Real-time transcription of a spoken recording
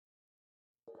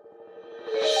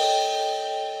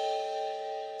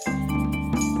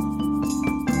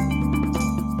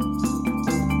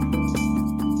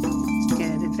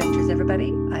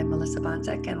Melissa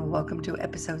Bonzek, and welcome to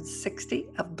episode 60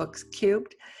 of Books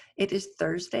Cubed. It is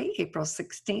Thursday, April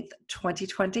 16th,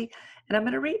 2020, and I'm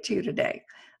going to read to you today.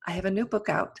 I have a new book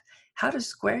out, How to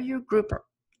Square Your Grouper.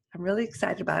 I'm really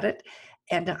excited about it,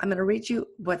 and I'm going to read you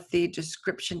what the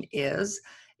description is.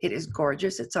 It is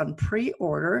gorgeous. It's on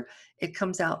pre-order. It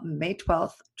comes out May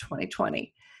 12th,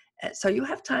 2020. So you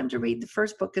have time to read the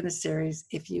first book in the series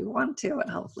if you want to,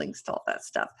 and I'll have links to all that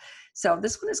stuff. So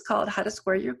this one is called How to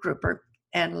Square Your Grouper.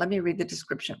 And let me read the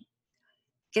description.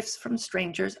 Gifts from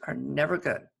strangers are never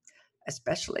good,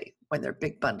 especially when they're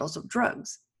big bundles of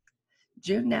drugs.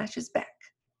 June Nash is back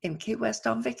in Key West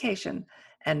on vacation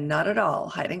and not at all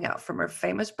hiding out from her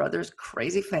famous brother's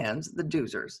crazy fans, the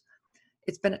Doozers.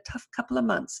 It's been a tough couple of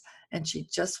months and she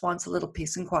just wants a little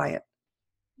peace and quiet.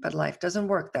 But life doesn't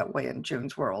work that way in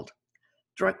June's world.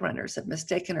 Drug runners have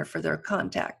mistaken her for their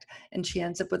contact, and she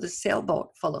ends up with a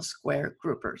sailboat full of square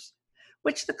groupers,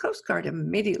 which the Coast Guard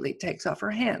immediately takes off her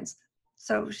hands.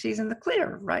 So she's in the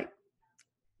clear, right?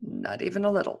 Not even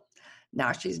a little.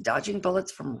 Now she's dodging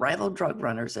bullets from rival drug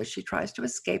runners as she tries to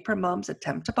escape her mom's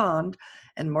attempt to bond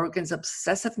and Morgan's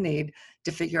obsessive need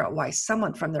to figure out why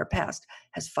someone from their past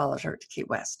has followed her to Key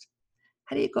West.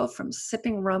 How do you go from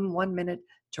sipping rum one minute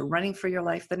to running for your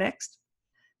life the next?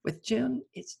 With June,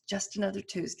 it's just another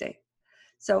Tuesday.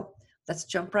 So let's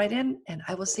jump right in, and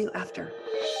I will see you after.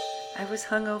 I was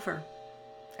hungover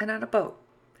and on a boat.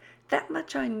 That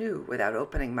much I knew without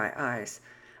opening my eyes.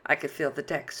 I could feel the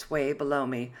deck sway below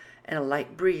me, and a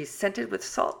light breeze scented with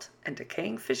salt and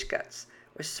decaying fish guts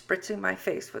was spritzing my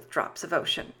face with drops of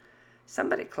ocean.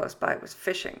 Somebody close by was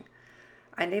fishing.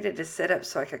 I needed to sit up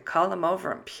so I could call them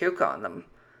over and puke on them.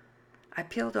 I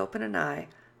peeled open an eye,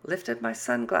 lifted my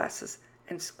sunglasses,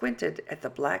 and squinted at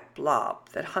the black blob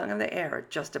that hung in the air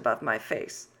just above my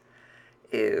face.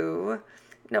 Ew,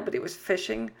 nobody was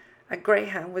fishing. A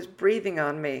greyhound was breathing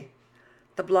on me.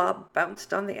 The blob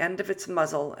bounced on the end of its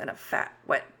muzzle, and a fat,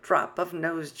 wet drop of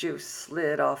nose juice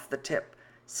slid off the tip,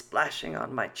 splashing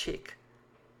on my cheek.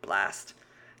 Blast!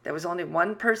 There was only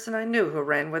one person I knew who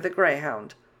ran with a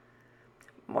greyhound.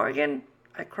 "Morgan,"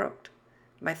 I croaked.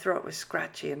 My throat was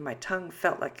scratchy, and my tongue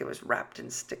felt like it was wrapped in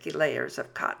sticky layers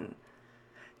of cotton.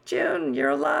 "June,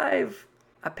 you're alive!"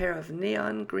 A pair of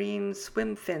neon green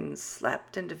swim fins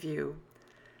slapped into view.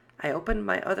 I opened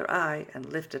my other eye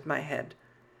and lifted my head.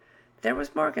 There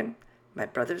was Morgan, my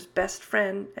brother's best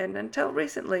friend and, until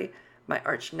recently, my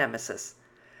arch nemesis.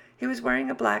 He was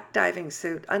wearing a black diving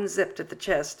suit, unzipped at the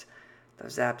chest.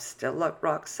 Those abs still looked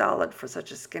rock solid for such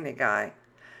a skinny guy,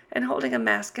 and holding a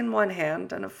mask in one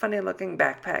hand and a funny-looking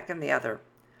backpack in the other.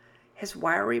 His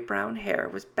wiry brown hair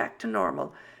was back to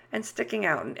normal and sticking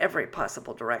out in every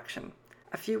possible direction.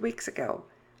 A few weeks ago,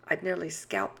 I'd nearly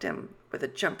scalped him with a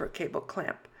jumper cable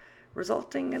clamp,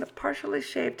 resulting in a partially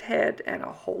shaved head and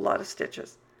a whole lot of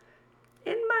stitches.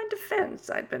 In my defense,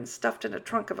 I'd been stuffed in the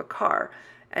trunk of a car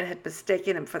and had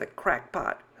mistaken him for the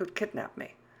crackpot who'd kidnapped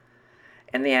me.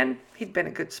 In the end, he'd been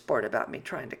a good sport about me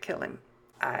trying to kill him.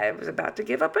 "I was about to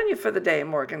give up on you for the day,"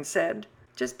 Morgan said.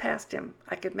 Just past him,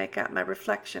 I could make out my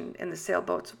reflection in the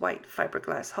sailboat's white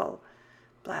fiberglass hull.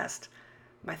 Blast!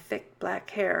 My thick black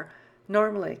hair,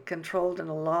 normally controlled in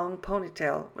a long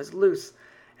ponytail, was loose,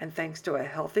 and thanks to a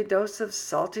healthy dose of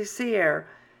salty sea air,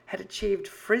 had achieved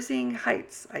frizzying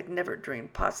heights I'd never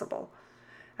dreamed possible.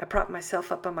 I propped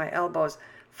myself up on my elbows,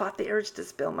 fought the urge to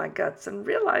spill my guts, and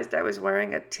realized I was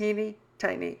wearing a teeny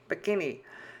tiny bikini.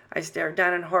 I stared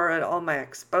down in horror at all my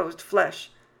exposed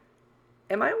flesh.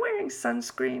 "Am I wearing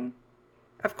sunscreen?"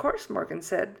 "Of course," Morgan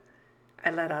said. I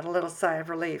let out a little sigh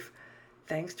of relief.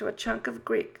 Thanks to a chunk of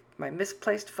Greek my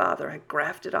misplaced father had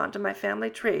grafted onto my family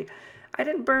tree, I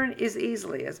didn't burn as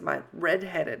easily as my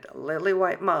red-headed,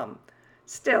 lily-white mom.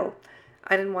 Still,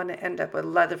 I didn't want to end up with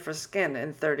leather for skin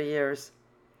in 30 years.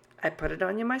 "I put it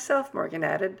on you myself," Morgan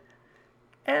added.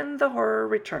 And the horror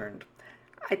returned.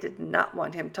 I did not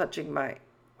want him touching my...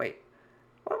 Wait,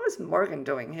 what was Morgan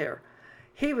doing here?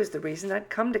 He was the reason I'd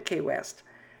come to Key West.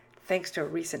 Thanks to a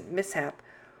recent mishap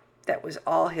that was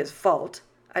all his fault,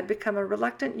 I'd become a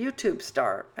reluctant YouTube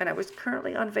star, and I was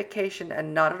currently on vacation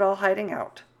and not at all hiding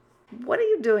out. "What are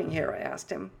you doing here?" I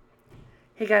asked him.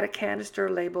 He got a canister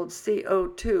labeled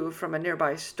CO2 from a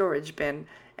nearby storage bin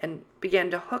and began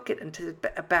to hook it into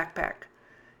a backpack.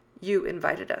 "You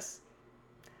invited us."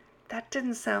 That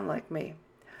didn't sound like me.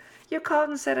 "You called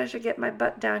and said I should get my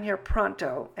butt down here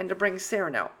pronto and to bring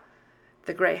Cyrano."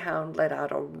 The greyhound let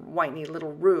out a whiny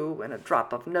little roo, and a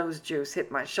drop of nose juice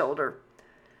hit my shoulder.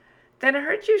 "Then I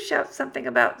heard you shout something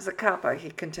about Zacapa,"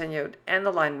 he continued, and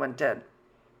the line went dead.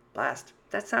 Blast,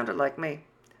 that sounded like me.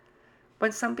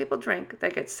 When some people drink,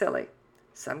 they get silly.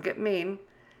 Some get mean.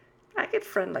 I get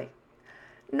friendly.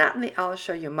 Not in the I'll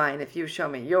show you mine if you show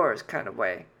me yours kind of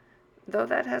way, though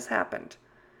that has happened,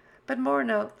 but more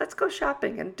no let's go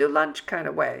shopping and do lunch kind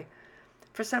of way.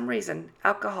 For some reason,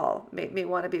 alcohol made me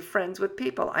want to be friends with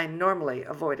people I normally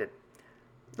avoided,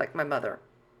 like my mother,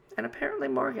 and apparently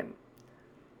Morgan.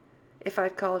 If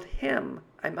I'd called him,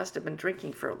 I must have been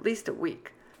drinking for at least a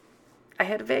week. I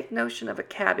had a vague notion of a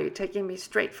cabbie taking me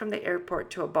straight from the airport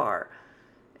to a bar,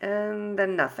 and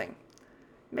then nothing.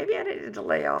 Maybe I needed to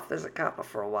lay off the Zacapa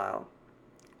for a while.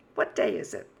 What day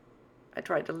is it? I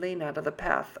tried to lean out of the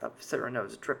path of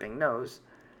Cyrano's dripping nose.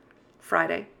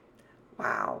 Friday?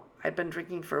 Wow, I'd been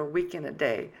drinking for a week and a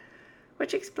day,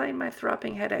 which explained my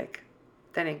throbbing headache.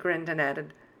 Then he grinned and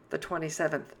added, the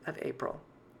 27th of April.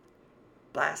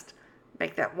 Blast,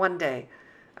 make that one day.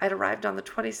 I'd arrived on the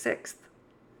 26th.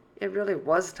 It really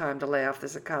was time to lay off the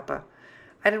Zacapa.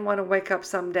 I didn't want to wake up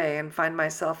some day and find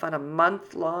myself on a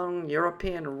month-long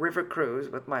European river cruise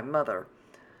with my mother.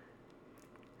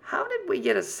 How did we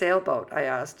get a sailboat? I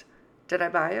asked. Did I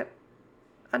buy it?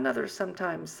 Another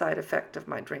sometimes side effect of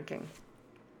my drinking.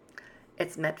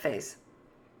 It's Metface.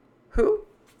 Who?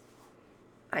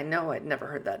 I know I'd never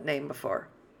heard that name before.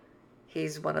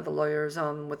 He's one of the lawyers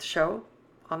on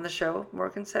the show,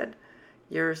 Morgan said.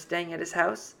 You're staying at his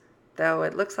house, though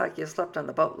it looks like you slept on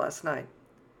the boat last night.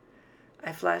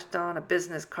 I flashed on a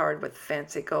business card with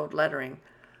fancy gold lettering.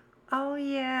 Oh,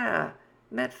 yeah,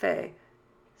 Metfay.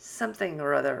 Something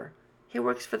or other. He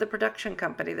works for the production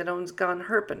company that owns Gone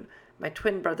Herpin', my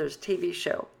twin brother's TV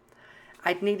show.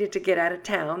 I'd needed to get out of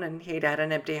town, and he'd had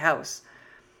an empty house.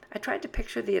 I tried to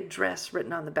picture the address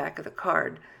written on the back of the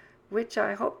card, which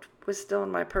I hoped was still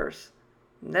in my purse.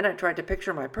 And then I tried to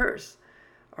picture my purse,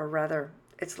 or rather,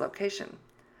 its location.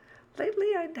 Lately,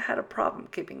 I'd had a problem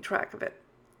keeping track of it.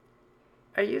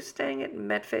 Are you staying at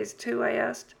Metface too? I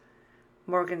asked.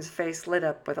 Morgan's face lit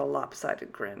up with a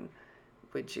lopsided grin.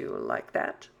 Would you like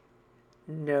that?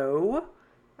 No.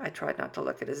 I tried not to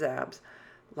look at his abs.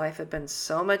 Life had been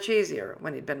so much easier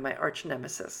when he'd been my arch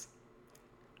nemesis.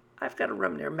 I've got a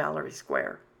room near Mallory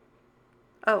Square.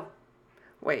 Oh,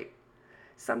 wait.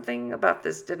 Something about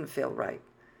this didn't feel right.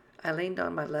 I leaned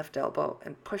on my left elbow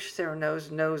and pushed Cyrano's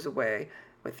nose away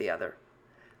with the other.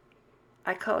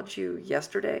 I called you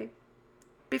yesterday,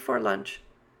 before lunch.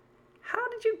 How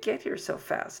did you get here so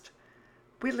fast?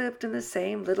 We lived in the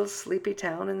same little sleepy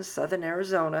town in southern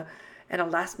Arizona, and a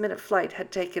last-minute flight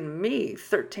had taken me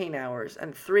 13 hours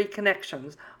and 3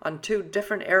 connections on 2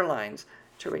 different airlines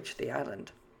to reach the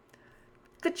island.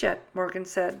 The jet, Morgan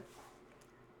said.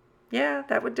 Yeah,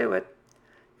 that would do it.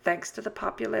 Thanks to the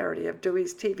popularity of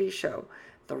Dewey's TV show,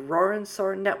 the Roarin'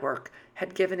 Sorin Network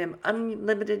had given him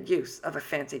unlimited use of a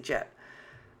fancy jet.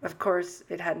 Of course,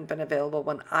 it hadn't been available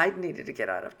when I'd needed to get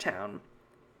out of town.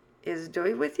 Is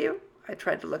Dewey with you? I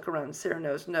tried to look around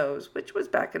Cyrano's nose, which was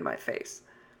back in my face.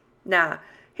 Nah,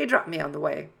 he dropped me on the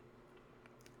way.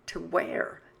 To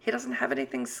where? He doesn't have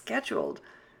anything scheduled.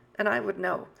 And I would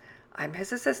know. I'm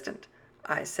his assistant.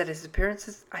 I set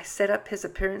up his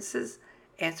appearances,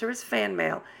 answer his fan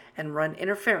mail, and run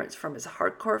interference from his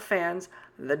hardcore fans,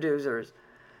 the Doozers.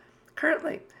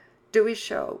 Currently, Dewey's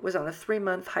show was on a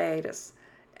 3-month hiatus,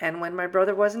 and when my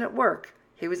brother wasn't at work,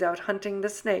 he was out hunting the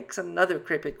snakes and other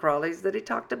creepy crawlies that he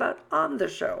talked about on the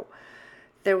show.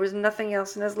 There was nothing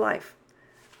else in his life.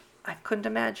 I couldn't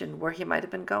imagine where he might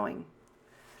have been going.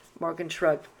 Morgan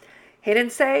shrugged. He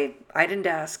didn't say. I didn't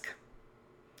ask.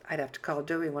 I'd have to call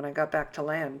Dewey when I got back to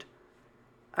land.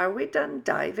 Are we done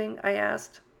diving? I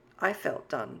asked. I felt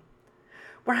done.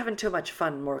 We're having too much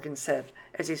fun, Morgan said,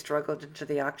 as he struggled into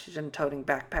the oxygen-toting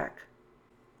backpack.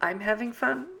 I'm having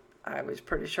fun? I was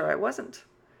pretty sure I wasn't.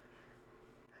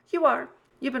 You are.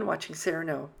 You've been watching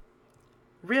Cyrano.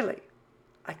 Really?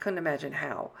 I couldn't imagine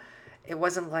how. It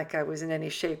wasn't like I was in any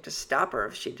shape to stop her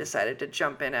if she decided to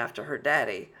jump in after her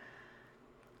daddy.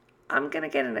 I'm going to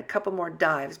get in a couple more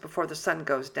dives before the sun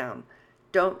goes down.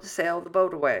 Don't sail the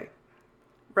boat away.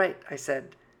 Right, I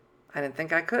said. I didn't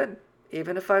think I could,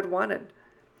 even if I'd wanted.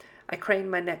 I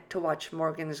craned my neck to watch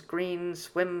Morgan's green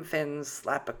swim fins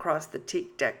slap across the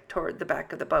teak deck toward the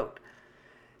back of the boat.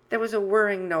 There was a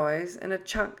whirring noise, and a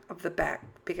chunk of the back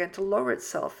began to lower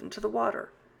itself into the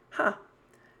water. Huh,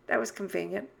 that was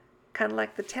convenient, kind of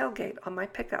like the tailgate on my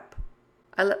pickup.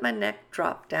 I let my neck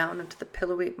drop down into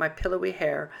my pillowy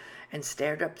hair and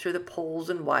stared up through the poles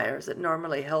and wires that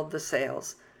normally held the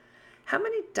sails. How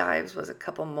many dives was a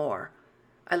couple more?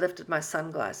 I lifted my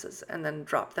sunglasses and then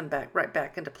dropped them right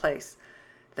back into place.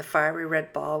 The fiery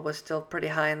red ball was still pretty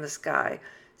high in the sky,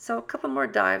 so a couple more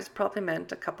dives probably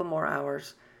meant a couple more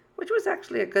hours, which was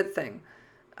actually a good thing.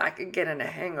 I could get in a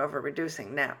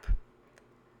hangover-reducing nap.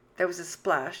 There was a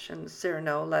splash, and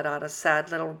Cyrano let out a sad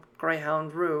little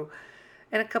greyhound roo,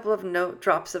 and a couple of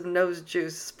drops of nose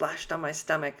juice splashed on my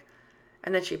stomach,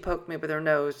 and then she poked me with her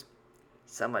nose.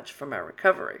 So much for my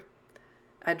recovery.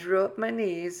 I drew up my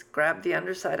knees, grabbed the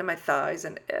underside of my thighs,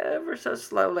 and ever so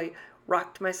slowly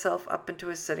rocked myself up into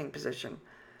a sitting position,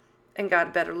 and got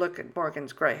a better look at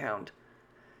Morgan's greyhound.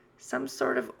 Some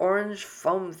sort of orange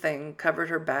foam thing covered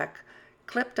her back,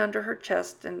 clipped under her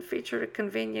chest, and featured a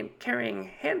convenient carrying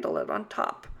handle on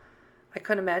top. I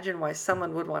couldn't imagine why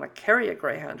someone would want to carry a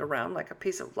greyhound around like a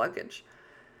piece of luggage.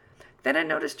 Then I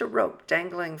noticed a rope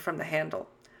dangling from the handle.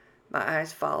 My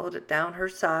eyes followed it down her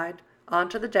side,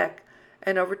 onto the deck,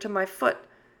 and over to my foot,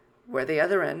 where the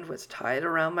other end was tied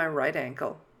around my right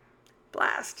ankle.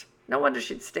 Blast! No wonder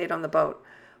she'd stayed on the boat.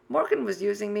 Morgan was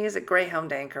using me as a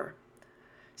greyhound anchor.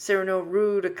 Cyrano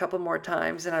rooed a couple more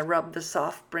times, and I rubbed the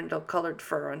soft, brindle-colored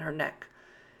fur on her neck.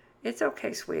 It's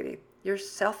okay, sweetie. Your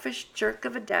selfish jerk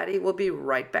of a daddy will be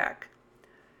right back.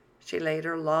 She laid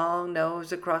her long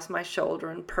nose across my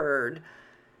shoulder and purred,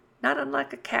 not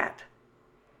unlike a cat.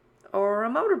 Or a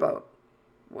motorboat.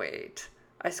 Wait.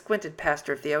 I squinted past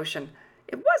her at the ocean.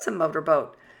 It was a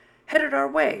motorboat, headed our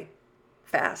way,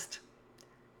 fast.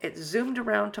 It zoomed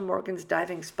around to Morgan's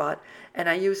diving spot, and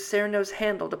I used Cyrano's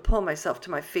handle to pull myself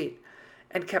to my feet,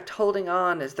 and kept holding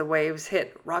on as the waves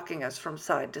hit, rocking us from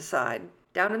side to side.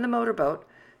 Down in the motorboat,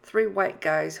 3 white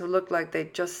guys who looked like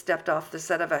they'd just stepped off the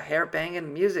set of a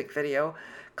hair-banging music video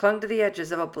clung to the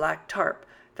edges of a black tarp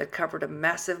that covered a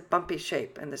massive bumpy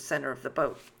shape in the center of the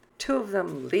boat. 2 of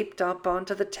them leaped up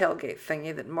onto the tailgate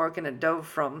thingy that Morgan had dove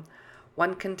from.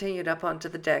 One continued up onto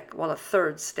the deck, while a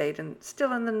third stayed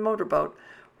still in the motorboat,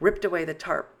 ripped away the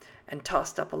tarp, and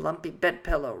tossed up a lumpy bed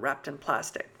pillow wrapped in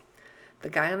plastic. The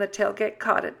guy on the tailgate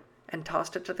caught it and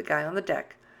tossed it to the guy on the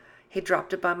deck. He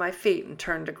dropped it by my feet and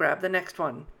turned to grab the next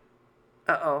one.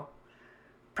 Uh-oh.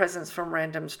 Presents from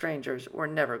random strangers were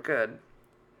never good.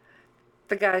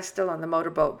 The guy still on the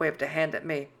motorboat waved a hand at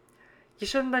me. You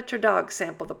shouldn't let your dog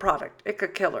sample the product. It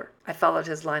could kill her. I followed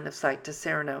his line of sight to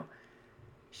Cyrano.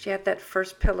 She had that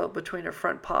first pillow between her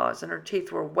front paws, and her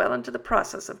teeth were well into the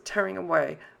process of tearing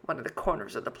away one of the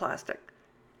corners of the plastic.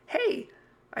 Hey!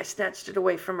 I snatched it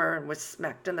away from her and was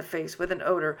smacked in the face with an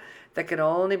odor that could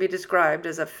only be described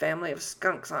as a family of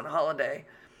skunks on holiday.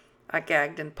 I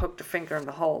gagged and poked a finger in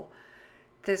the hole.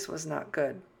 This was not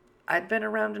good. I'd been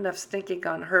around enough Stinky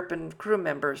Gun Herpin crew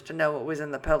members to know what was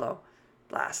in the pillow.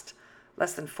 Blast.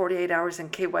 Less than 48 hours in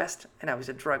Key West, and I was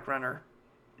a drug runner.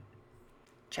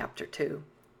 Chapter 2.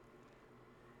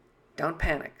 Don't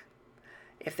panic.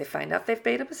 If they find out they've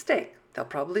made a mistake, they'll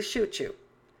probably shoot you.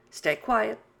 Stay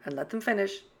quiet and let them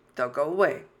finish. They'll go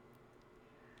away.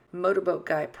 Motorboat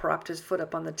guy propped his foot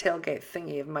up on the tailgate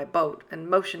thingy of my boat and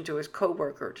motioned to his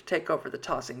co-worker to take over the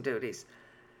tossing duties.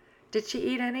 Did she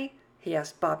eat any? He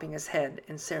asked, bobbing his head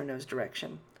in Cyrano's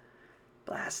direction.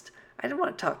 Blast. I didn't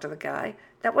want to talk to the guy.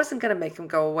 That wasn't going to make him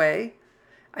go away.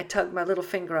 I tugged my little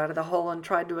finger out of the hole and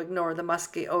tried to ignore the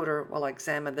musky odor while I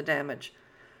examined the damage.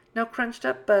 No crunched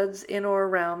up buds in or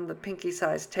around the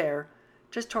pinky-sized tear,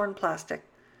 just torn plastic.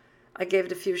 I gave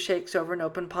it a few shakes over an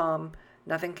open palm.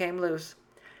 Nothing came loose.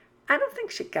 I don't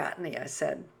think she got any, I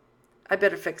said. I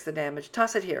better fix the damage.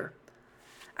 Toss it here.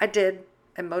 I did,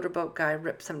 and motorboat guy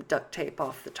ripped some duct tape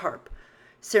off the tarp.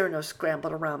 Cyrano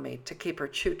scrambled around me to keep her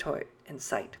chew toy in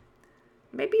sight.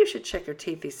 Maybe you should check your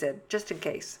teeth, he said, just in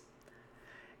case.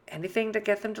 Anything to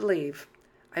get them to leave.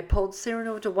 I pulled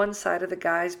Cyrano to one side of the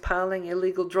guys piling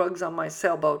illegal drugs on my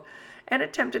sailboat and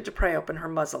attempted to pry open her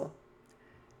muzzle.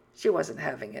 She wasn't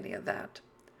having any of that.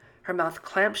 Her mouth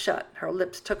clamped shut, her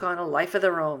lips took on a life of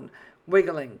their own,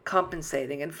 wiggling,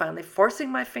 compensating, and finally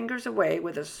forcing my fingers away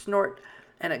with a snort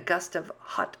and a gust of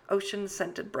hot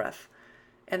ocean-scented breath.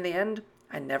 In the end,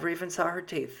 I never even saw her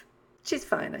teeth. She's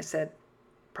fine, I said.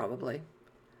 Probably.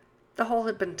 The hole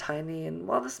had been tiny, and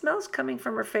while the smells coming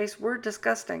from her face were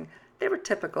disgusting, they were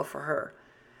typical for her.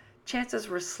 Chances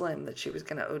were slim that she was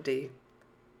going to OD.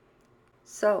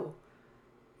 So,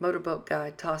 motorboat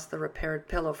guy tossed the repaired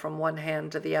pillow from one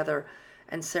hand to the other,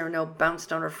 and Cyrano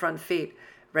bounced on her front feet,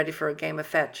 ready for a game of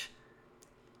fetch.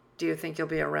 Do you think you'll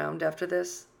be around after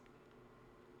this?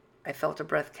 I felt a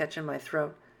breath catch in my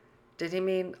throat. Did he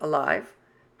mean alive?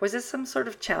 Was this some sort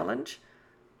of challenge?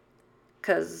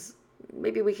 'Cause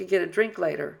maybe we could get a drink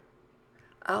later.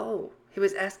 Oh, he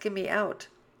was asking me out.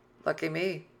 Lucky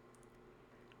me.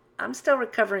 I'm still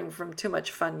recovering from too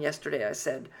much fun yesterday, I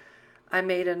said. I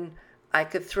made an I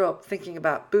could throw up thinking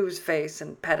about booze face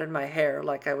and patted my hair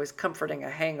like I was comforting a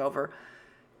hangover,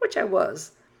 which I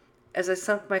was. As I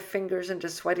sunk my fingers into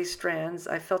sweaty strands,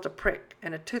 I felt a prick,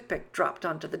 and a toothpick dropped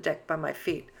onto the deck by my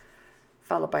feet.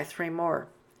 followed by 3 more.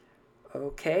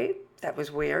 Okay, that was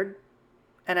weird.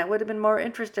 And I would have been more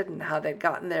interested in how they'd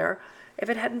gotten there if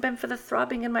it hadn't been for the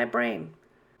throbbing in my brain.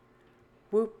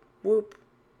 Whoop, whoop,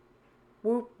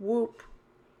 whoop, whoop,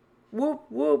 whoop,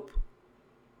 whoop.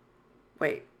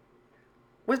 Wait,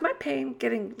 was my pain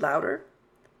getting louder?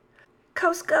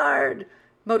 Coast Guard!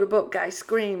 Motorboat guy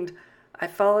screamed. I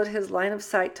followed his line of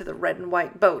sight to the red and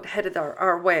white boat headed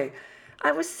our way.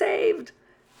 I was saved!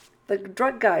 The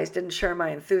drug guys didn't share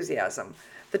my enthusiasm.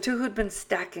 The 2 who'd been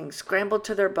stacking scrambled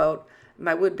to their boat.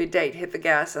 My would-be date hit the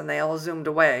gas and they all zoomed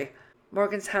away.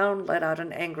 Morgan's hound let out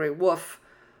an angry woof.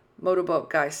 Motorboat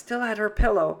guy still had her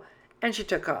pillow, and she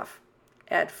took off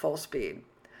at full speed.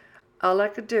 All I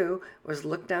could do was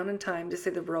look down in time to see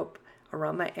the rope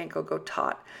around my ankle go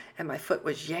taut, and my foot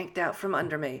was yanked out from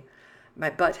under me. My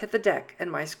butt hit the deck,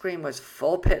 and my scream was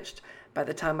full-pitched by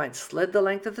the time I'd slid the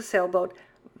length of the sailboat,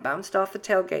 bounced off the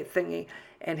tailgate thingy,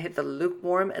 and hit the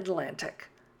lukewarm Atlantic.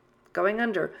 Going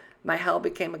under, my howl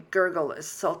became a gurgle as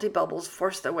salty bubbles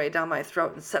forced their way down my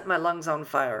throat and set my lungs on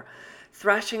fire.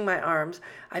 Thrashing my arms,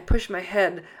 I pushed my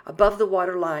head above the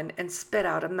water line and spit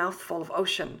out a mouthful of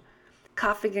ocean.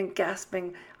 Coughing and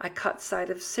gasping, I caught sight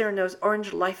of Cyrano's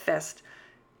orange life vest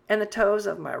and the toes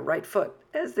of my right foot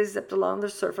as they zipped along the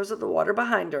surface of the water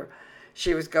behind her.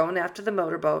 She was going after the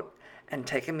motorboat and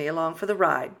taking me along for the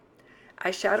ride. I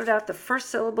shouted out the first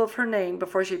syllable of her name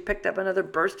before she picked up another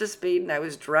burst of speed and I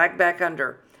was dragged back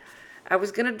under. I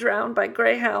was going to drown by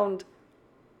Greyhound.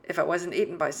 If I wasn't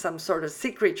eaten by some sort of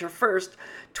sea creature first.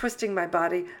 Twisting my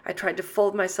body, I tried to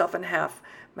fold myself in half,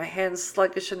 my hands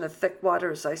sluggish in the thick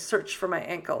water as I searched for my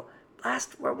ankle.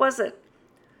 Blast, where was it?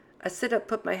 A sit-up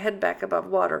put my head back above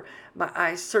water, my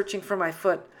eyes searching for my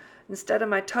foot. Instead of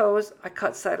my toes, I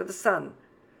caught sight of the sun,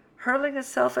 hurling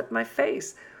itself at my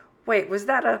face. Wait, was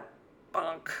that a...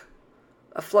 bonk?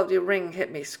 A floaty ring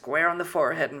hit me square on the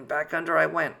forehead, and back under I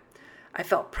went. I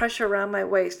felt pressure around my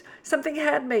waist. Something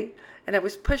had me, and I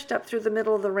was pushed up through the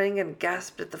middle of the ring and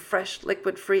gasped at the fresh,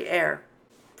 liquid-free air.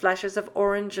 Flashes of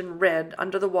orange and red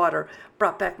under the water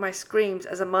brought back my screams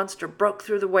as a monster broke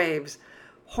through the waves.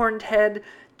 Horned head,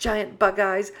 giant bug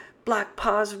eyes, black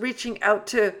paws reaching out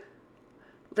to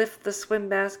lift the swim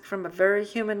mask from a very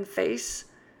human face.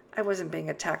 I wasn't being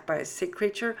attacked by a sea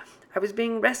creature. I was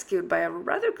being rescued by a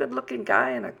rather good-looking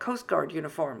guy in a Coast Guard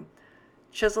uniform.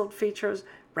 Chiseled features,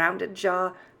 rounded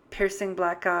jaw, piercing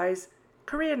black eyes.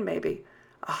 Korean, maybe.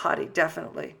 A hottie,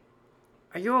 definitely.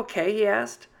 Are you okay? He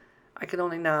asked. I could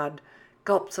only nod.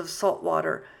 Gulps of salt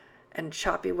water and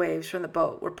choppy waves from the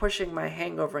boat were pushing my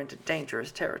hangover into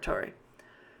dangerous territory.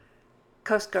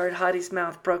 Coast Guard Hottie's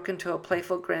mouth broke into a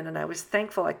playful grin, and I was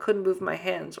thankful I couldn't move my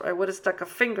hands, or I would have stuck a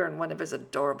finger in one of his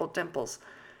adorable dimples.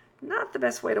 Not the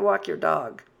best way to walk your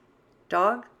dog.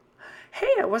 Dog?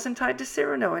 Hey, I wasn't tied to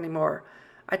Cyrano anymore.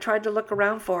 I tried to look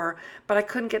around for her, but I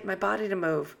couldn't get my body to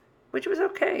move, which was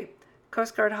okay.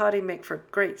 Coast Guard Hottie make for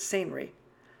great scenery.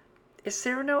 Is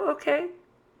Cyrano okay?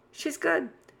 She's good.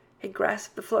 He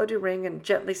grasped the floaty ring and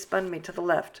gently spun me to the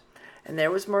left. And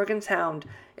there was Morgan's hound,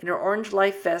 in her orange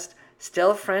life vest,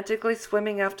 still frantically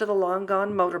swimming after the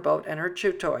long-gone motorboat and her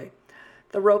chew toy.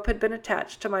 The rope that had been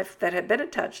attached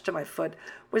to my foot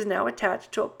was now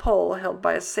attached to a pole held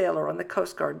by a sailor on the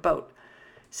Coast Guard boat.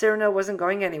 Cyrano wasn't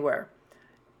going anywhere.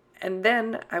 And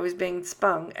then I was being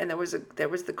spun, and there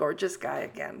was the gorgeous guy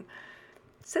again.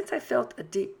 Since I felt a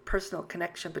deep personal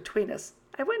connection between us,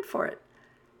 I went for it.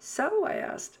 So, I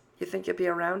asked, you think you'll be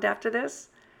around after this?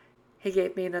 He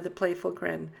gave me another playful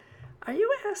grin. Are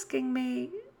you asking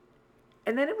me?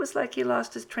 And then it was like he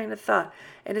lost his train of thought,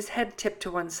 and his head tipped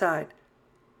to one side.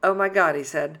 Oh my God, he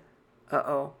said.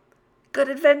 Uh-oh. Good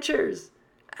adventures.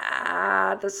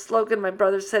 The slogan my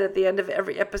brother said at the end of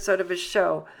every episode of his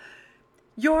show.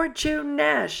 You're June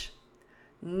Nash.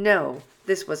 No,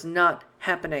 this was not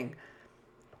happening.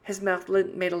 His mouth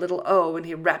made a little O, and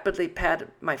he rapidly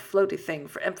patted my floaty thing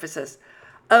for emphasis.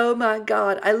 Oh my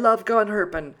God, I love Gone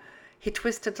Herpin'. He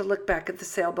twisted to look back at the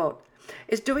sailboat.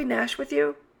 Is Dewey Nash with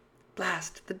you?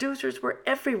 Blast, the doozers were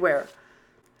everywhere.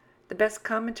 The best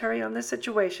commentary on the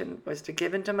situation was to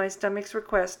give in to my stomach's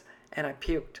request, and I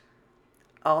puked.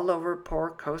 All over poor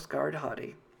Coast Guard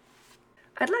Hottie.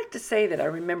 I'd like to say that I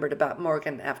remembered about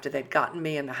Morgan after they'd gotten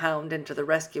me and the hound into the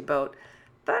rescue boat,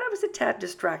 but I was a tad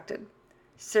distracted.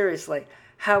 Seriously,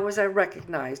 how was I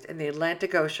recognized in the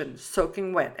Atlantic Ocean,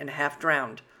 soaking wet and half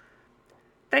drowned?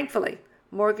 Thankfully,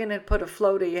 Morgan had put a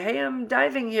floaty, "Hey, I'm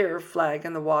diving here" flag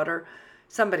in the water.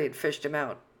 Somebody had fished him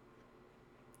out.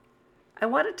 I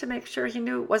wanted to make sure he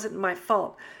knew it wasn't my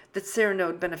fault that Cyrano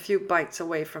had been a few bites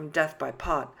away from death by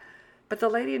pot, but the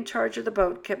lady in charge of the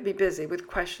boat kept me busy with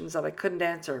questions that I couldn't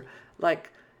answer,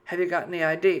 like, "Have you got any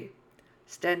ID?"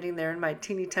 Standing there in my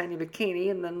teeny tiny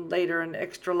bikini and then later an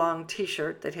extra long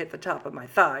t-shirt that hit the top of my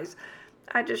thighs,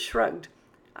 I just shrugged.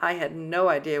 I had no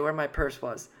idea where my purse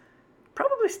was.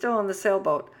 Probably still on the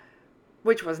sailboat,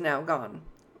 which was now gone.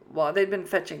 While they'd been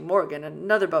fetching Morgan,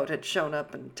 another boat had shown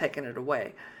up and taken it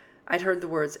away. I'd heard the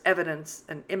words evidence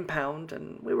and impound,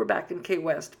 and we were back in Key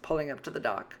West, pulling up to the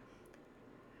dock.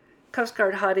 Coast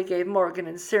Guard hottie gave Morgan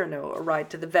and Cyrano a ride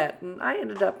to the vet, and I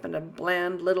ended up in a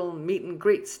bland little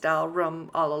meet-and-greet style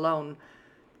room all alone.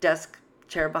 Desk,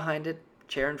 chair behind it,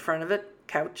 chair in front of it,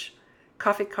 couch,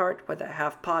 coffee cart with a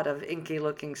half pot of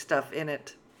inky-looking stuff in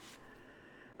it.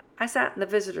 I sat in the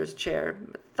visitor's chair,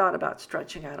 but thought about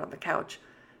stretching out on the couch.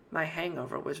 My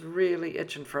hangover was really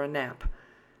itching for a nap.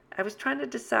 I was trying to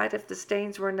decide if the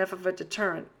stains were enough of a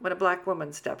deterrent when a black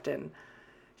woman stepped in.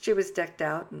 She was decked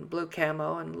out in blue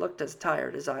camo and looked as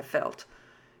tired as I felt.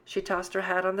 She tossed her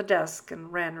hat on the desk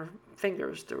and ran her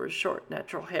fingers through her short,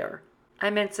 natural hair.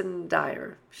 "I'm Ensign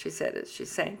Dyer," she said as she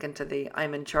sank into the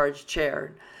I'm-in-charge chair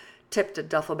and tipped a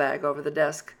duffel bag over the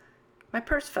desk. My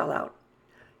purse fell out.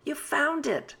 "You found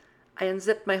it!" I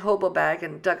unzipped my hobo bag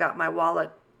and dug out my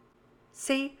wallet.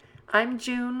 "See, I'm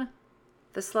June."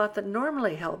 The slot that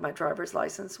normally held my driver's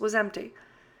license was empty.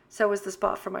 So was the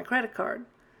spot for my credit card.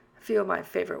 A few of my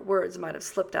favorite words might have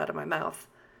slipped out of my mouth.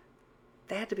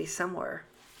 They had to be somewhere.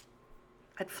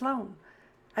 I'd flown.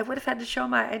 I would have had to show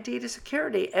my ID to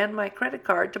security and my credit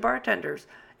card to bartenders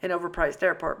in overpriced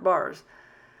airport bars.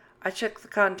 I shook the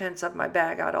contents of my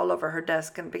bag out all over her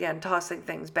desk and began tossing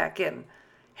things back in.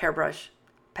 Hairbrush,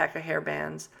 pack of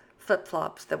hairbands,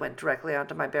 flip-flops that went directly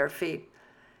onto my bare feet,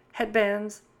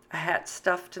 headbands, a hat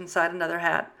stuffed inside another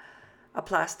hat, a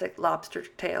plastic lobster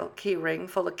tail key ring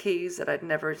full of keys that I'd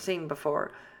never seen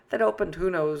before, that opened who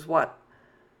knows what,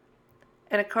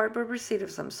 and a cardboard receipt of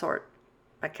some sort.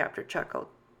 My captor chuckled.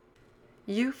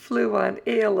 "You flew on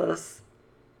Aeolus."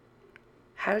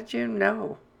 "How did you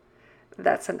know?"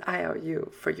 "That's an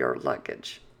IOU for your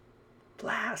luggage."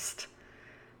 Blast.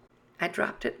 I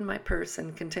dropped it in my purse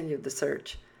and continued the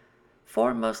search.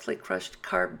 4 mostly crushed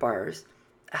carb bars,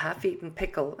 a half-eaten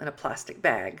pickle in a plastic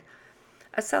bag,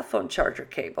 a cell phone charger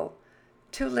cable,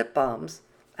 2 lip balms,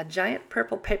 a giant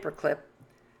purple paperclip,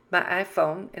 my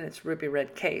iPhone in its ruby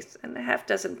red case, and a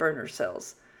half-dozen burner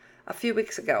cells. A few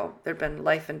weeks ago, there'd been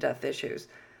life and death issues,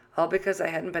 all because I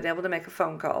hadn't been able to make a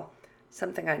phone call,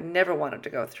 something I never wanted to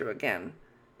go through again.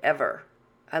 Ever.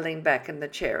 I leaned back in the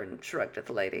chair and shrugged at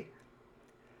the lady.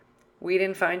 "We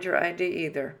didn't find your ID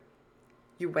either."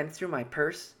 "You went through my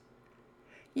purse?"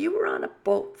 "You were on a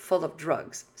boat full of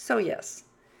drugs, so yes."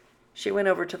 She went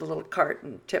over to the little cart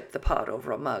and tipped the pot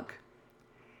over a mug.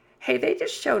 "Hey, they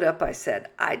just showed up," I said.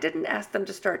 "I didn't ask them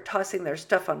to start tossing their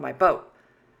stuff on my boat."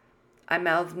 I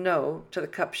mouthed no to the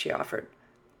cup she offered.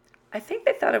 "I think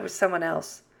they thought it was someone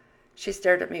else." She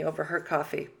stared at me over her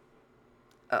coffee.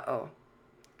 "Uh-oh."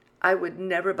 "I would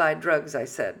never buy drugs," I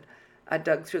said. I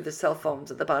dug through the cell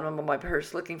phones at the bottom of my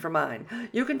purse looking for mine.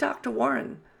 "You can talk to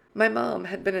Warren." My mom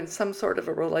had been in some sort of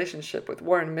a relationship with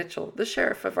Warren Mitchell, the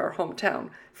sheriff of our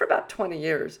hometown, for about 20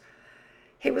 years.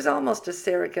 He was almost a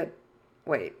surrogate.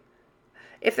 Wait.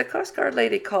 If the Coast Guard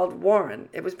lady called Warren,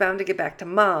 it was bound to get back to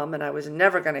Mom, and I was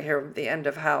never going to hear the end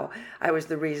of how I was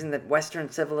the reason that Western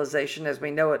civilization as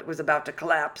we know it was about to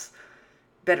collapse.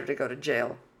 Better to go to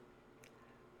jail.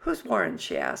 "Who's Warren?"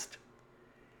 she asked.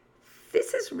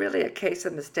 "This is really a case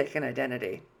of mistaken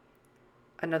identity."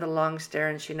 Another long stare,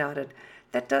 and she nodded.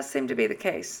 "That does seem to be the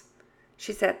case."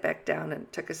 She sat back down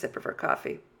and took a sip of her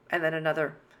coffee, and then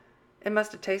another. It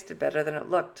must have tasted better than it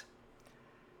looked.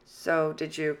 "So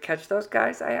did you catch those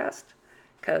guys?" I asked.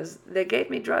 "'Cause they gave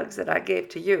me drugs that I gave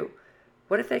to you.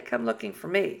 What if they come looking for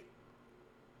me?"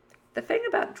 The thing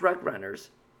about drug runners,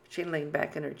 she leaned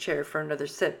back in her chair for another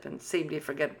sip and seemed to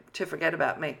forget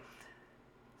about me.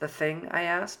 "The thing?" I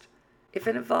asked. "If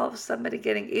it involves somebody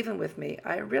getting even with me,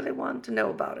 I really want to know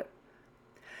about it."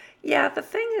 "Yeah, the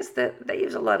thing is that they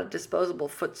use a lot of disposable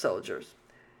foot soldiers."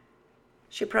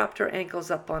 She propped her ankles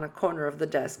up on a corner of the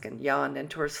desk and yawned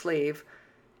into her sleeve.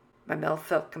 My mouth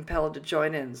felt compelled to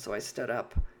join in, so I stood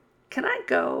up. "Can I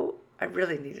go?" I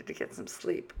really needed to get some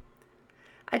sleep.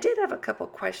 "I did have a couple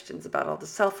questions about all the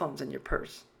cell phones in your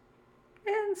purse."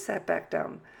 And sat back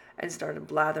down and started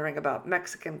blathering about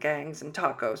Mexican gangs and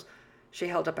tacos. She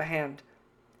held up a hand,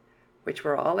 which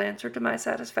were all answered to my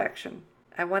satisfaction.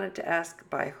 I wanted to ask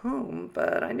by whom,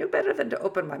 but I knew better than to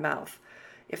open my mouth.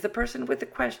 If the person with the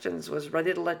questions was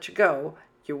ready to let you go,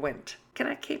 you went. "Can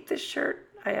I keep this shirt?"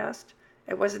 I asked.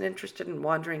 I wasn't interested in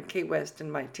wandering Key West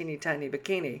in my teeny-tiny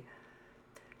bikini.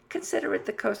 "Consider it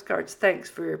the Coast Guard's thanks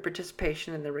for your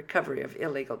participation in the recovery of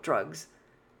illegal drugs."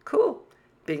 "Cool.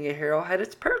 Being a hero had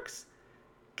its perks.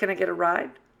 Can I get a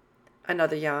ride?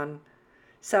 Another yawn.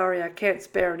 Sorry, I can't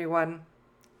spare anyone.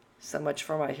 So much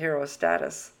for my hero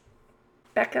status.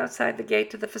 Back outside the gate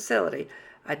to the facility,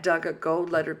 I dug a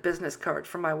gold-lettered business card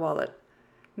from my wallet.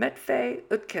 Metfe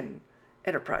Utkin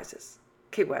Enterprises,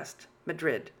 Key West,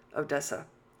 Madrid, Odessa.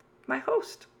 My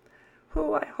host,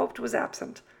 who I hoped was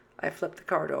absent. I flipped the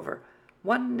card over.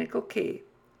 1 nickel key,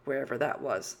 wherever that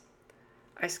was.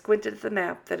 I squinted at the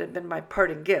map that had been my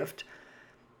parting gift.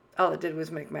 All it did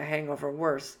was make my hangover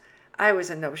worse. I was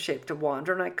in no shape to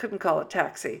wander, and I couldn't call a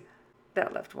taxi.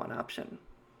 That left one option.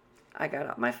 I got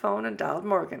out my phone and dialed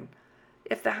Morgan.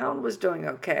 If the hound was doing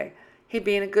okay, he'd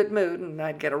be in a good mood and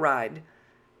I'd get a ride.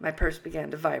 My purse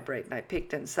began to vibrate and I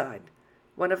peeked inside.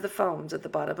 One of the phones at the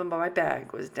bottom of my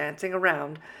bag was dancing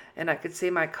around and I could see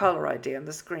my caller ID on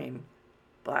the screen.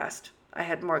 Blast. I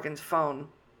had Morgan's phone.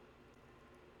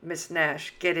 Miss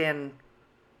Nash, get in.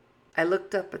 I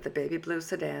looked up at the baby blue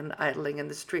sedan idling in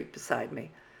the street beside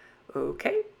me.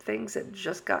 Okay, things had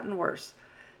just gotten worse.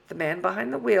 The man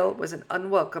behind the wheel was an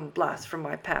unwelcome blast from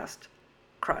my past.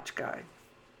 Crotch guy.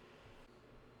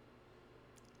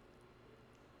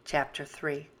 Chapter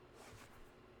 3.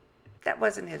 That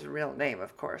wasn't his real name,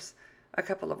 of course. A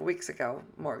couple of weeks ago,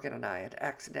 Morgan and I had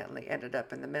accidentally ended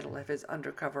up in the middle of his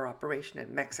undercover operation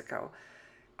in Mexico.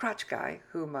 Crotch Guy,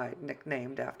 whom I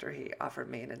nicknamed after he offered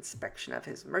me an inspection of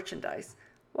his merchandise,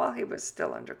 while he was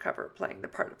still undercover playing the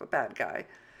part of a bad guy,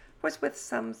 was with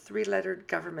some 3-lettered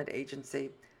government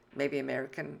agency, maybe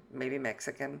American, maybe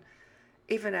Mexican.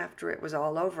 Even after it was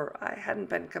all over, I hadn't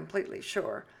been completely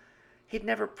sure. He'd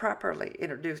never properly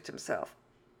introduced himself.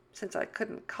 Since I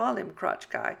couldn't call him Crotch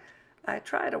Guy, I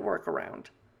tried a workaround.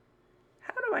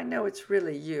 How do I know it's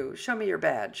really you? Show me your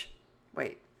badge.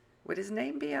 Wait, would his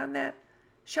name be on that?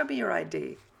 Show me your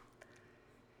ID.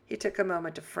 He took a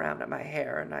moment to frown at my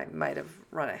hair, and I might have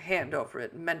run a hand over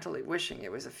it, mentally wishing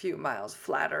it was a few miles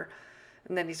flatter.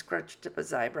 And then he scrunched up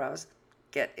his eyebrows.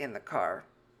 Get in the car.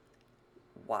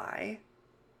 Why?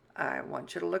 I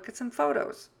want you to look at some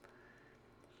photos.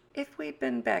 If we'd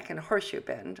been back in Horseshoe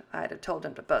Bend, I'd have told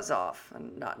him to buzz off,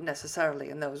 and not necessarily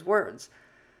in those words.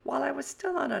 While I was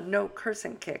still on a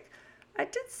no-cursing kick, I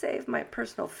did save my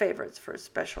personal favorites for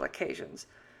special occasions,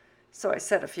 so I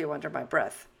said a few under my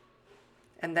breath.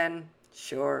 And then,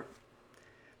 sure,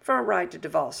 for a ride to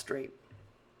Duval Street.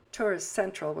 Tourist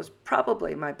Central was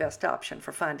probably my best option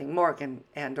for finding Morgan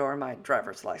and/or my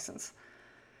driver's license.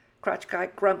 Crotch Guy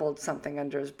grumbled something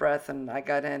under his breath, and I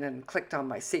got in and clicked on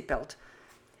my seatbelt.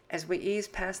 As we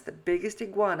eased past the biggest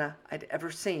iguana I'd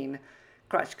ever seen,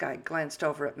 Crotch Guy glanced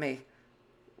over at me.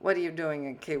 What are you doing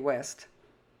in Key West?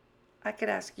 I could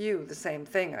ask you the same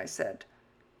thing, I said.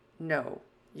 No,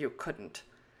 you couldn't.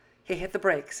 He hit the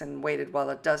brakes and waited while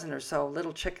a dozen or so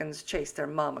little chickens chased their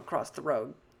mom across the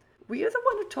road. Were you the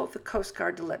one who told the Coast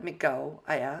Guard to let me go?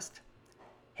 I asked.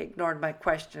 He ignored my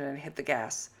question and hit the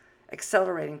gas,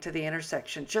 accelerating to the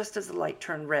intersection just as the light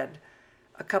turned red.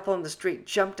 A couple in the street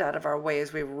jumped out of our way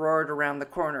as we roared around the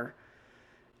corner.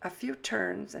 A few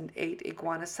turns and 8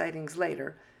 iguana sightings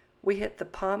later, we hit the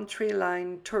palm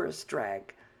tree-lined tourist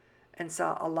drag and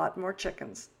saw a lot more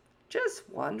chickens, just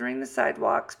wandering the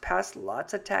sidewalks past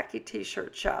lots of tacky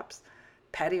t-shirt shops,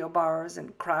 patio bars,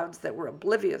 and crowds that were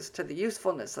oblivious to the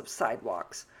usefulness of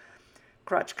sidewalks.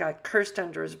 Crotch Guy cursed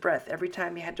under his breath every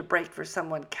time he had to brake for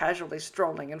someone casually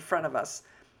strolling in front of us.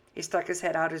 He stuck his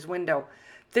head out his window.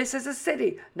 This is a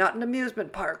city, not an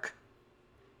amusement park.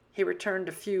 He returned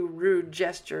a few rude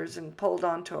gestures and pulled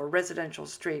onto a residential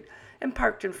street and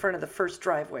parked in front of the first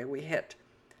driveway we hit.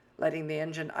 Letting the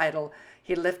engine idle,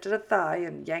 he lifted a thigh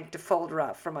and yanked a folder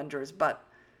out from under his butt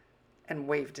and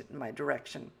waved it in my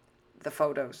direction. The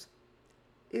photos.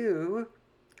 Ew.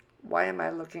 Why am I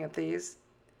looking at these?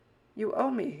 You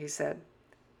owe me, he said.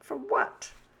 For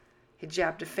what? He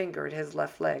jabbed a finger at his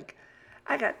left leg.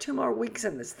 I got 2 more weeks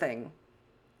in this thing.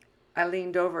 I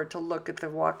leaned over to look at the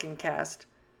walking cast.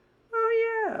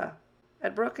 Oh, yeah.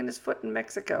 I'd broken his foot in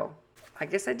Mexico. I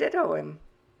guess I did owe him.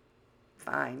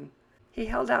 Fine. He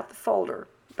held out the folder,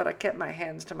 but I kept my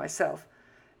hands to myself.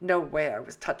 No way I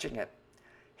was touching it.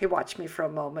 He watched me for a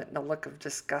moment, and a look of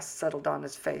disgust settled on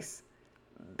his face.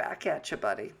 Back at you,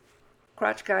 buddy.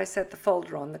 Crotch Guy set the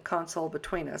folder on the console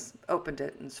between us, opened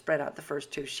it, and spread out the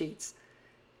first 2 sheets.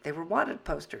 They were wanted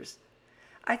posters.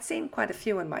 I'd seen quite a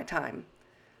few in my time.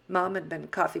 Mom had been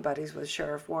coffee buddies with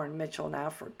Sheriff Warren Mitchell now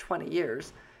for 20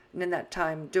 years, and in that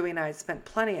time, Dewey and I spent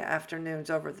plenty of afternoons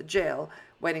over at the jail,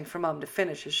 waiting for Mom to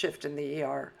finish his shift in the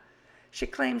ER. She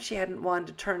claimed she hadn't wanted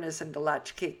to turn us into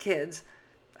latchkey kids.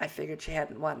 I figured she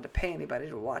hadn't wanted to pay anybody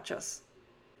to watch us.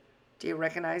 Do you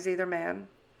recognize either man?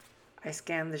 I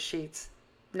scanned the sheets.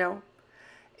 No?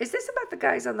 Is this about the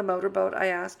guys on the motorboat? I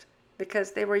asked,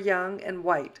 because they were young and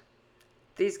white.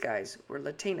 These guys were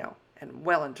Latino and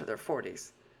well into their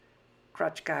 40s.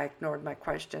 Crotch Guy ignored my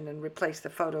question and replaced the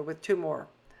photo with two more.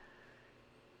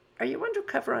 Are you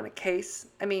undercover on a case?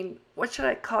 I mean, what should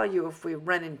I call you if we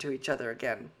run into each other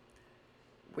again?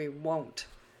 We won't.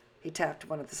 He tapped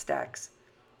one of the stacks.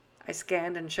 I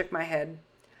scanned and shook my head.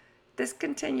 This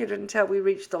continued until we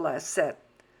reached the last set.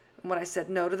 And when I said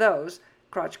no to those,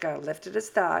 Crotch Guy lifted his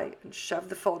thigh and shoved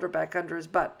the folder back under his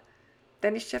butt.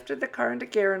 Then he shifted the car into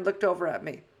gear and looked over at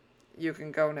me. You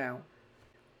can go now.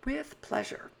 With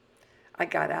pleasure. I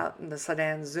got out and the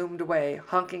sedan zoomed away,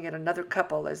 honking at another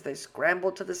couple as they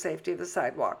scrambled to the safety of the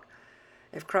sidewalk.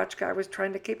 If Crotch Guy was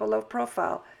trying to keep a low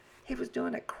profile, he was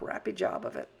doing a crappy job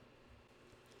of it.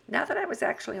 Now that I was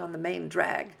actually on the main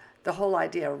drag, the whole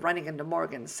idea of running into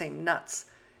Morgan seemed nuts.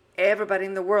 Everybody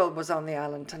in the world was on the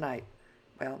island tonight.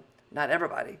 Well, not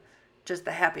everybody, just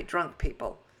the happy drunk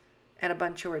people, and a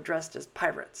bunch who were dressed as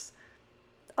pirates.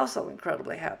 Also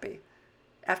incredibly happy.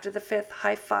 After the fifth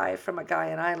high five from a guy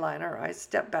in eyeliner, I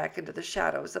stepped back into the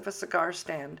shadows of a cigar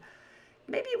stand.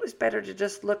 Maybe it was better to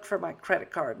just look for my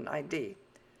credit card and ID.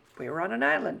 We were on an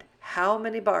island. How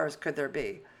many bars could there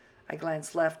be? I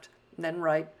glanced left and then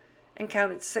right and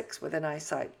counted 6 within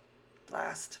eyesight.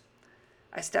 Last.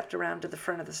 I stepped around to the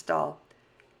front of the stall.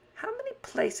 How many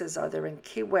places are there in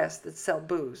Key West that sell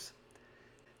booze?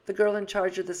 The girl in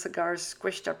charge of the cigars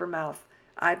squished up her mouth,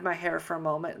 eyed my hair for a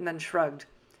moment, and then shrugged.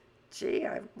 Gee,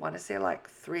 I want to say like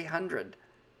 300.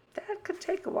 That could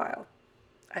take a while.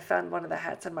 I found one of the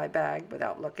hats in my bag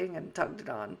without looking and tugged it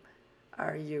on.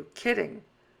 Are you kidding?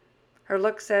 Her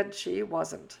look said she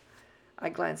wasn't. I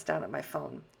glanced down at my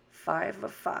phone. 5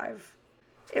 of 5.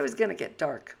 It was going to get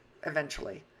dark,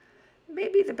 eventually.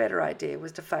 Maybe the better idea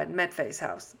was to find Medfay's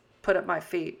house, put up my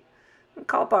feet, and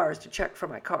call bars to check for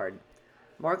my card.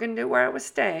 Morgan knew where I was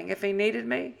staying. If he needed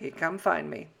me, he'd come find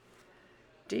me.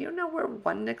 Do you know where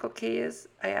One Nickel Key is?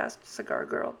 I asked Cigar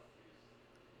Girl.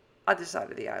 Other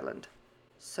side of the island.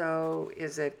 So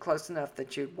is it close enough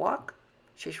that you'd walk?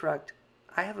 She shrugged.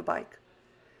 I have a bike.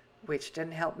 Which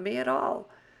didn't help me at all,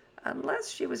 unless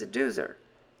she was a doozer.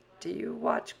 Do you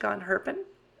watch Gone Herpin'?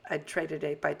 I'd traded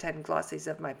 8x10 glossies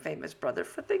of My Famous Brother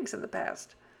for things in the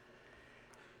past.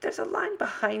 There's a line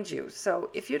behind you, so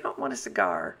if you don't want a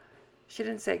cigar... She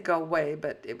didn't say go away,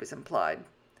 but it was implied.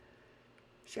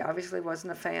 She obviously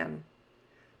wasn't a fan,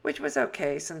 which was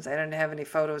okay since I didn't have any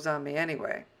photos on me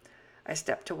anyway. I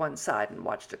stepped to one side and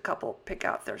watched a couple pick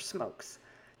out their smokes.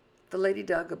 The lady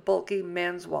dug a bulky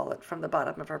man's wallet from the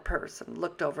bottom of her purse and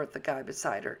looked over at the guy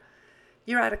beside her.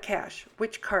 You're out of cash.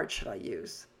 Which card should I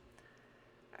use?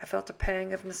 I felt a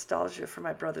pang of nostalgia for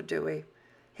my brother Dewey.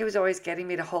 He was always getting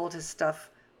me to hold his stuff,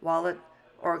 wallet,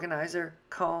 organizer,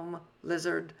 comb,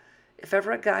 lizard. If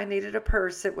ever a guy needed a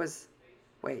purse, it was...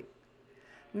 Wait.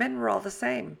 Men were all the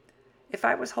same. If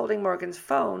I was holding Morgan's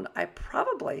phone, I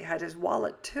probably had his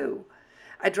wallet too.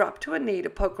 I dropped to a knee to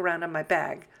poke around in my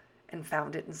bag and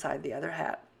found it inside the other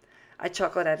hat. I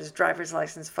chuckled at his driver's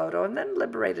license photo and then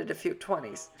liberated a few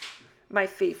 20s. My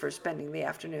fee for spending the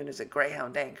afternoon as a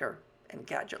Greyhound anchor and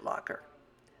gadget locker.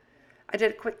 I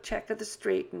did a quick check of the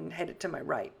street and headed to my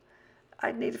right.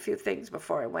 I'd need a few things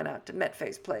before I went out to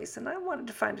Medfay's place, and I wanted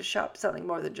to find a shop selling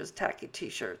more than just tacky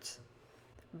t-shirts.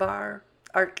 Bar,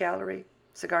 art gallery,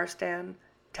 cigar stand,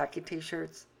 tacky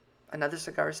t-shirts, another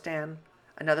cigar stand,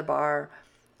 another bar,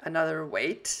 another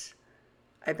wait.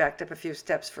 I backed up a few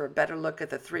steps for a better look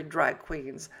at the 3 drag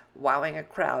queens wowing a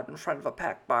crowd in front of a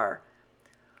packed bar.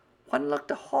 One looked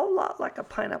a whole lot like a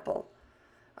pineapple.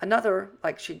 Another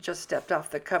like she'd just stepped off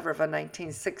the cover of a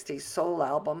 1960s soul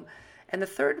album, and the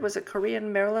third was a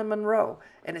Korean Marilyn Monroe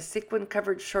in a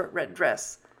sequin-covered short red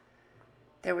dress.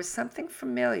 There was something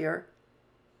familiar.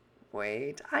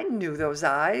 Wait, I knew those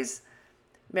eyes.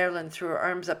 Marilyn threw her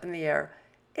arms up in the air.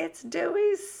 It's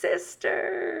Dewey's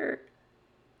sister.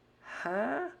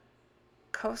 Huh?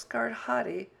 Coast Guard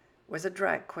hottie was a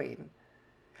drag queen.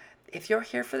 If you're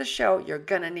here for the show, you're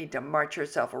gonna need to march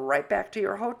yourself right back to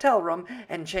your hotel room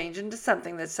and change into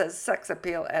something that says sex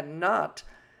appeal and not...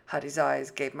 Hottie's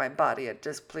eyes gave my body a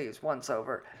displeased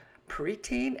once-over.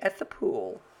 Preteen at the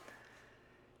pool.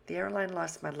 The airline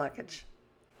lost my luggage.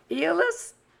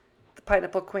 Eolus? The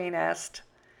Pineapple Queen asked.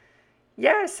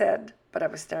 Yeah, I said, but I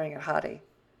was staring at Hottie.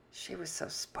 She was so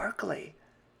sparkly.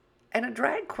 And a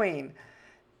drag queen.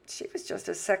 She was just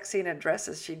as sexy in a dress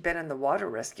as she'd been in the water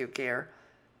rescue gear.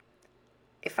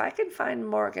 If I can find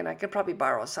Morgan, I could probably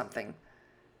borrow something.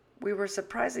 We were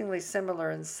surprisingly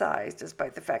similar in size,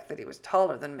 despite the fact that he was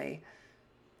taller than me.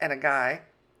 And a guy.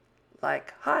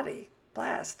 Like Hottie.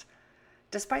 Blast.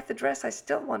 Despite the dress, I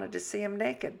still wanted to see him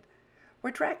naked.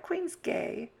 Were drag queens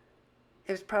gay?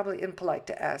 It was probably impolite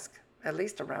to ask, at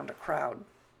least around a crowd.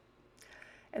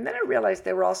 And then I realized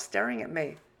they were all staring at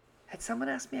me. Had someone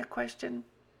asked me a question?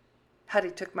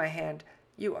 Hattie took my hand.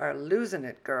 You are losing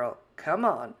it, girl. Come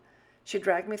on. She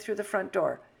dragged me through the front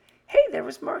door. Hey, there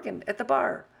was Morgan at the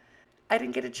bar. I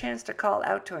didn't get a chance to call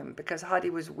out to him because Hattie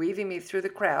was weaving me through the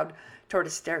crowd toward a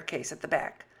staircase at the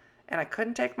back, and I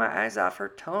couldn't take my eyes off her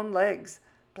toned legs.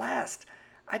 Blast!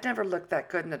 I'd never looked that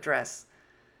good in a dress.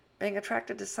 Being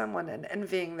attracted to someone and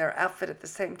envying their outfit at the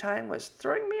same time was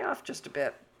throwing me off just a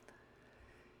bit.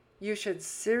 You should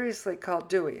seriously call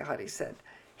Dewey, Hattie said.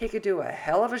 He could do a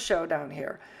hell of a show down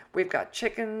here. We've got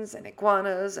chickens and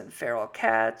iguanas and feral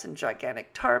cats and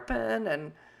gigantic tarpon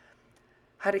and...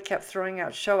 Hattie kept throwing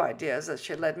out show ideas as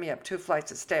she led me up 2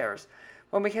 flights of stairs.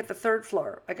 When we hit the 3rd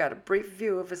floor, I got a brief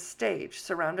view of a stage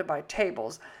surrounded by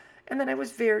tables, and then I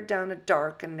was veered down a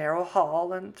dark and narrow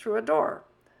hall and through a door.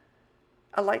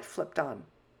 A light flipped on.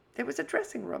 It was a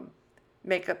dressing room.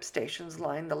 Makeup stations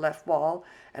lined the left wall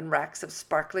and racks of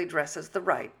sparkly dresses the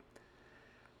right.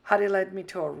 Hattie led me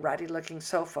to a ratty-looking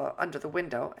sofa under the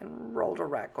window and rolled a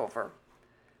rack over.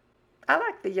 I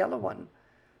liked the yellow one.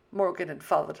 Morgan had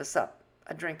followed us up,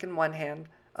 a drink in one hand,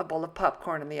 a bowl of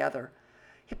popcorn in the other.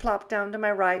 He plopped down to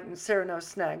my right, and Cyrano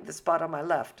snagged the spot on my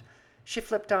left. She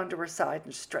flipped onto her side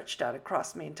and stretched out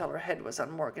across me until her head was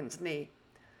on Morgan's knee.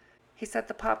 He set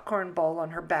the popcorn bowl on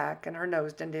her back, and her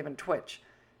nose didn't even twitch.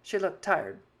 She looked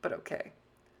tired, but okay.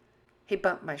 He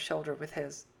bumped my shoulder with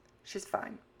his. She's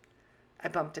fine. I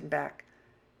bumped him back.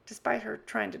 Despite her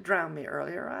trying to drown me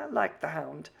earlier, I liked the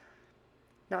hound.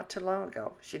 Not too long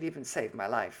ago, she'd even saved my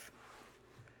life.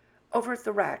 Over at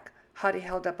the rack, Hattie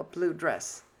held up a blue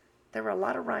dress. There were a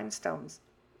lot of rhinestones,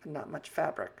 and not much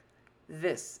fabric.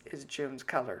 This is June's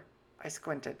color. I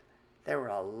squinted. There were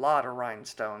a lot of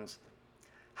rhinestones.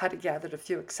 Hattie gathered a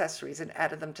few accessories and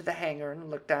added them to the hanger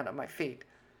and looked down at my feet.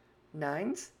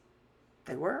 9s?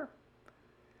 They were.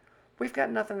 We've got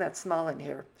nothing that small in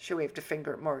here. She waved a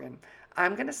finger at Morgan.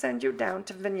 I'm going to send you down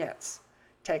to Vignettes.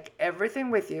 Take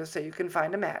everything with you so you can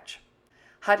find a match.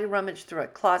 Hattie rummaged through a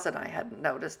closet I hadn't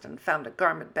noticed and found a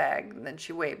garment bag, and then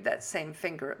she waved that same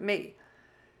finger at me.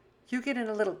 You get in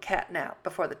a little cat nap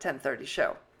before the 10:30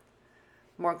 show.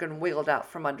 Morgan wheeled out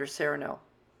from under Cyrano.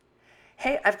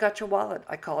 Hey, I've got your wallet,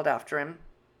 I called after him.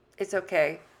 It's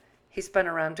okay. He spun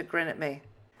around to grin at me.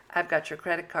 I've got your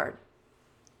credit card.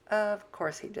 Of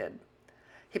course he did.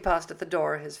 He paused at the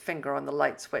door, his finger on the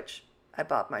light switch. I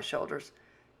bobbed my shoulders.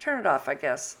 Turn it off, I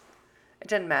guess. It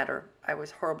didn't matter. I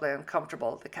was horribly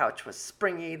uncomfortable. The couch was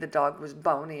springy, the dog was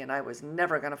bony, and I was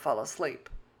never going to fall asleep.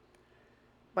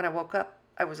 When I woke up,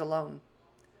 I was alone.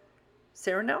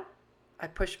 Cyrano? I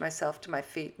pushed myself to my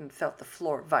feet and felt the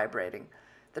floor vibrating.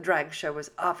 The drag show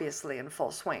was obviously in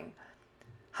full swing.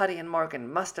 Hattie and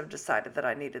Morgan must have decided that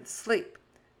I needed sleep,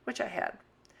 which I had.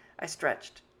 I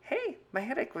stretched. Hey, my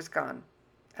headache was gone.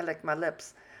 I licked my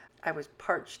lips. I was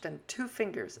parched, and 2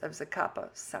 fingers of Zacapa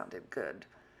sounded good.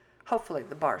 Hopefully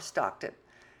the bar stocked it.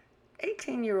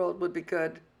 18-year-old would be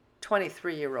good.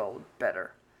 23-year-old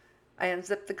better. I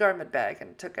unzipped the garment bag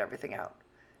and took everything out.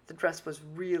 The dress was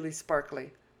really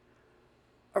sparkly.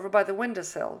 Over by the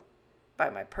windowsill, by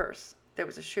my purse, there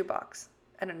was a shoebox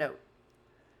and a note.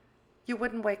 You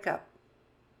wouldn't wake up.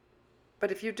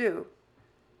 But if you do,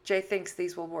 Jay thinks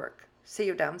these will work. See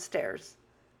you downstairs.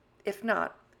 If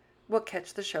not, we'll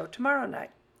catch the show tomorrow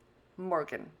night.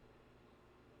 Morgan.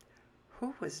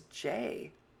 Who was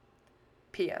Jay?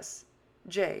 P.S.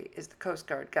 Jay is the Coast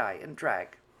Guard guy in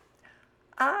drag.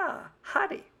 Ah,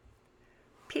 Hattie.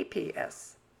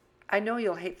 P.P.S. I know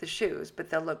you'll hate the shoes, but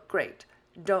they'll look great.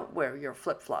 Don't wear your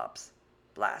flip-flops.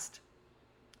 Blast.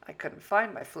 I couldn't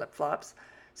find my flip-flops,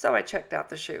 so I checked out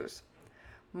the shoes.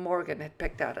 Morgan had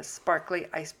picked out a sparkly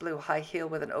ice blue high heel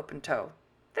with an open toe.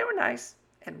 They were nice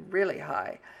and really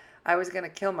high. I was going to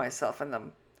kill myself in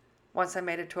them. Once I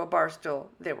made it to a bar stool,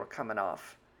 they were coming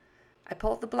off. I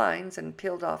pulled the blinds and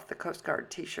peeled off the Coast Guard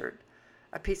t-shirt.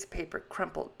 A piece of paper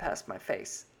crumpled past my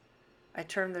face. I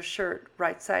turned the shirt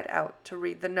right side out to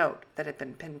read the note that had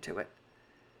been pinned to it.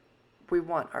 We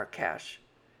want our cash.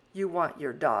 You want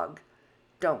your dog.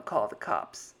 Don't call the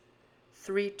cops.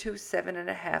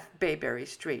 327.5 Bayberry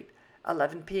Street,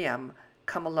 11 p.m.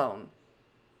 Come alone.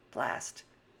 Blast.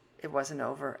 It wasn't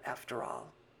over after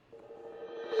all.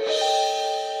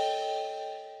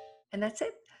 And that's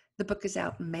it. The book is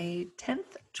out May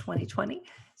 10th, 2020,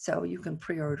 so you can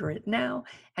pre-order it now,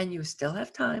 and you still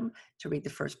have time to read the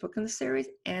first book in the series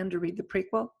and to read the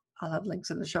prequel. I'll have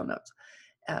links in the show notes.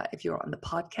 If you're on the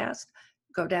podcast,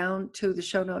 go down to the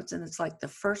show notes, and it's like the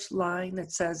first line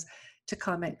that says, to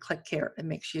comment, click here and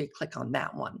make sure you click on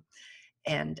that one.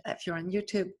 And if you're on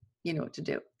YouTube, you know what to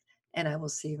do. And I will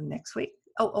see you next week.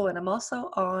 Oh, and I'm also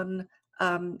on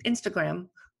Instagram.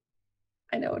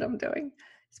 I know what I'm doing.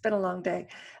 It's been a long day.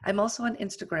 I'm also on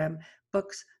Instagram,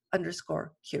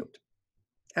 books_cubed.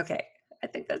 Okay, I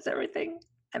think that's everything.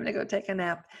 I'm going to go take a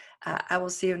nap. I will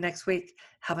see you next week.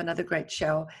 Have another great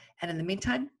show. And in the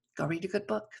meantime, go read a good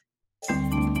book.